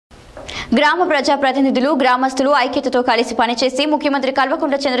గ్రామ ప్రజా ప్రతినిధులు గ్రామస్తులు ఐక్యతతో కలిసి పనిచేసి ముఖ్యమంత్రి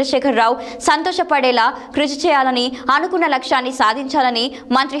కల్వకుంట్ల చంద్రశేఖరరావు సంతోషపడేలా కృషి చేయాలని అనుకున్న లక్ష్యాన్ని సాధించాలని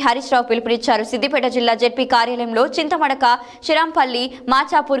మంత్రి హరీష్ రావు పిలుపునిచ్చారు. సిద్దిపేట జిల్లా జెడ్పీ కార్యాలయంలో చింతమడక, శిరాంపల్లి,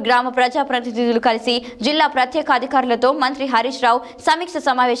 మాచాపూర్ గ్రామ ప్రజా ప్రతినిధులు కలిసి జిల్లా ప్రత్యేక అధికారులతో మంత్రి హరీష్ రావు సమీక్ష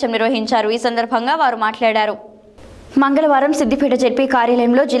సమావేశం నిర్వహించారు. ఈ సందర్భంగా వారు మాట్లాడారు. మంగళవారం సిద్దిపేట జెడ్పీ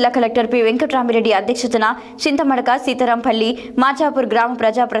కార్యాలయంలో జిల్లా కలెక్టర్ పి వెంకట్రామిరెడ్డి అధ్యక్షతన చింతమడక, సీతారాంపల్లి, మాచాపూర్ గ్రామ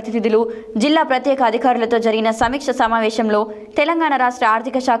ప్రజా ప్రతినిధులు, జిల్లా ప్రత్యేక అధికారులతో జరిగిన సమీక్ష సమావేశంలో తెలంగాణ రాష్ట్ర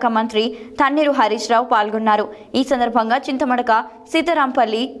ఆర్థిక శాఖ మంత్రి తన్నీరు హరీష్ రావు పాల్గొన్నారు. ఈ సందర్భంగా చింతమడక,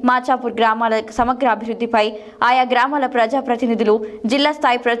 సీతారాంపల్లి, మాచాపూర్ గ్రామాల సమగ్ర అభివృద్ధిపై ఆయా గ్రామాల ప్రజా ప్రతినిధులు జిల్లా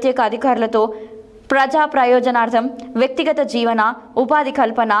స్థాయి ప్రత్యేక అధికారులతో ప్రజా ప్రయోజనార్థం వ్యక్తిగత జీవన, ఉపాధి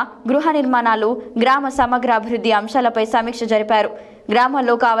కల్పన, గృహ నిర్మాణాలు, గ్రామ సమగ్ర అభివృద్ధి అంశాలపై సమీక్ష జరిపారు.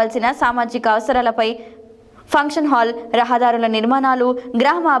 గ్రామాల్లో కావాల్సిన సామాజిక అవసరాలపై, ఫంక్షన్ హాల్, రహదారుల నిర్మాణాలు,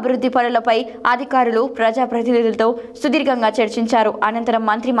 గ్రామ అభివృద్ధి పనులపై అధికారులు, ప్రజాప్రతినిధులతో సుదీర్ఘంగా చర్చించారు. అనంతరం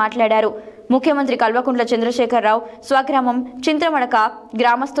మంత్రి మాట్లాడారు. ముఖ్యమంత్రి కల్వకుంట్ల చంద్రశేఖరరావు స్వగ్రామం చింతమడక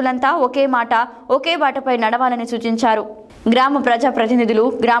గ్రామస్తులంతా ఒకే మాట, ఒకే బాటపై నడవాలని సూచించారు. గ్రామ ప్రజా ప్రతినిధులు,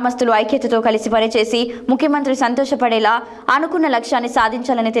 గ్రామస్తులు ఐక్యతతో కలిసి పనిచేసి ముఖ్యమంత్రి సంతోషపడేలా అనుకున్న లక్ష్యాన్ని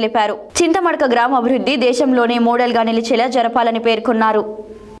సాధించాలని తెలిపారు. చింతమడక గ్రామ అభివృద్ధి దేశంలోనే మోడల్గా నిలిచేలా జరపాలని పేర్కొన్నారు.